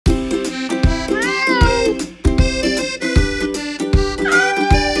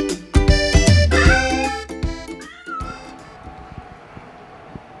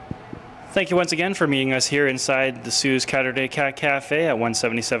Thank you once again for meeting us here inside the Sault Catterday Cat Cafe at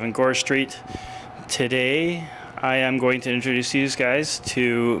 177 Gore Street. Today, I am going to introduce you guys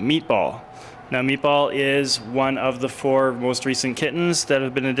to Meatball. Now, Meatball is one of the 4 most recent kittens that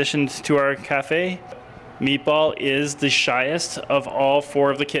have been additioned to our cafe. Meatball is the shyest of all 4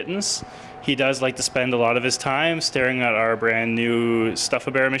 of the kittens. He does like to spend a lot of his time staring at our brand new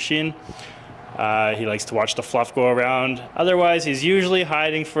Stuff-A-Bear machine. He likes to watch the fluff go around. Otherwise, he's usually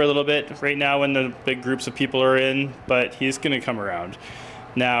hiding for a little bit right now when the big groups of people are in, but he's going to come around.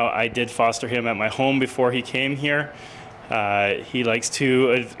 Now, I did foster him at my home before he came here. He likes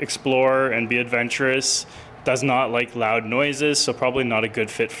to explore and be adventurous, does not like loud noises, so probably not a good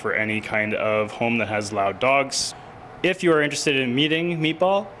fit for any kind of home that has loud dogs. If you are interested in meeting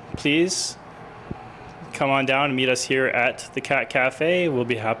Meatball, please come on down and meet us here at the Cat Cafe. We'll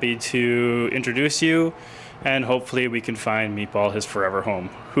be happy to introduce you, and hopefully we can find Meatball his forever home.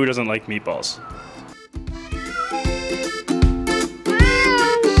 Who doesn't like meatballs?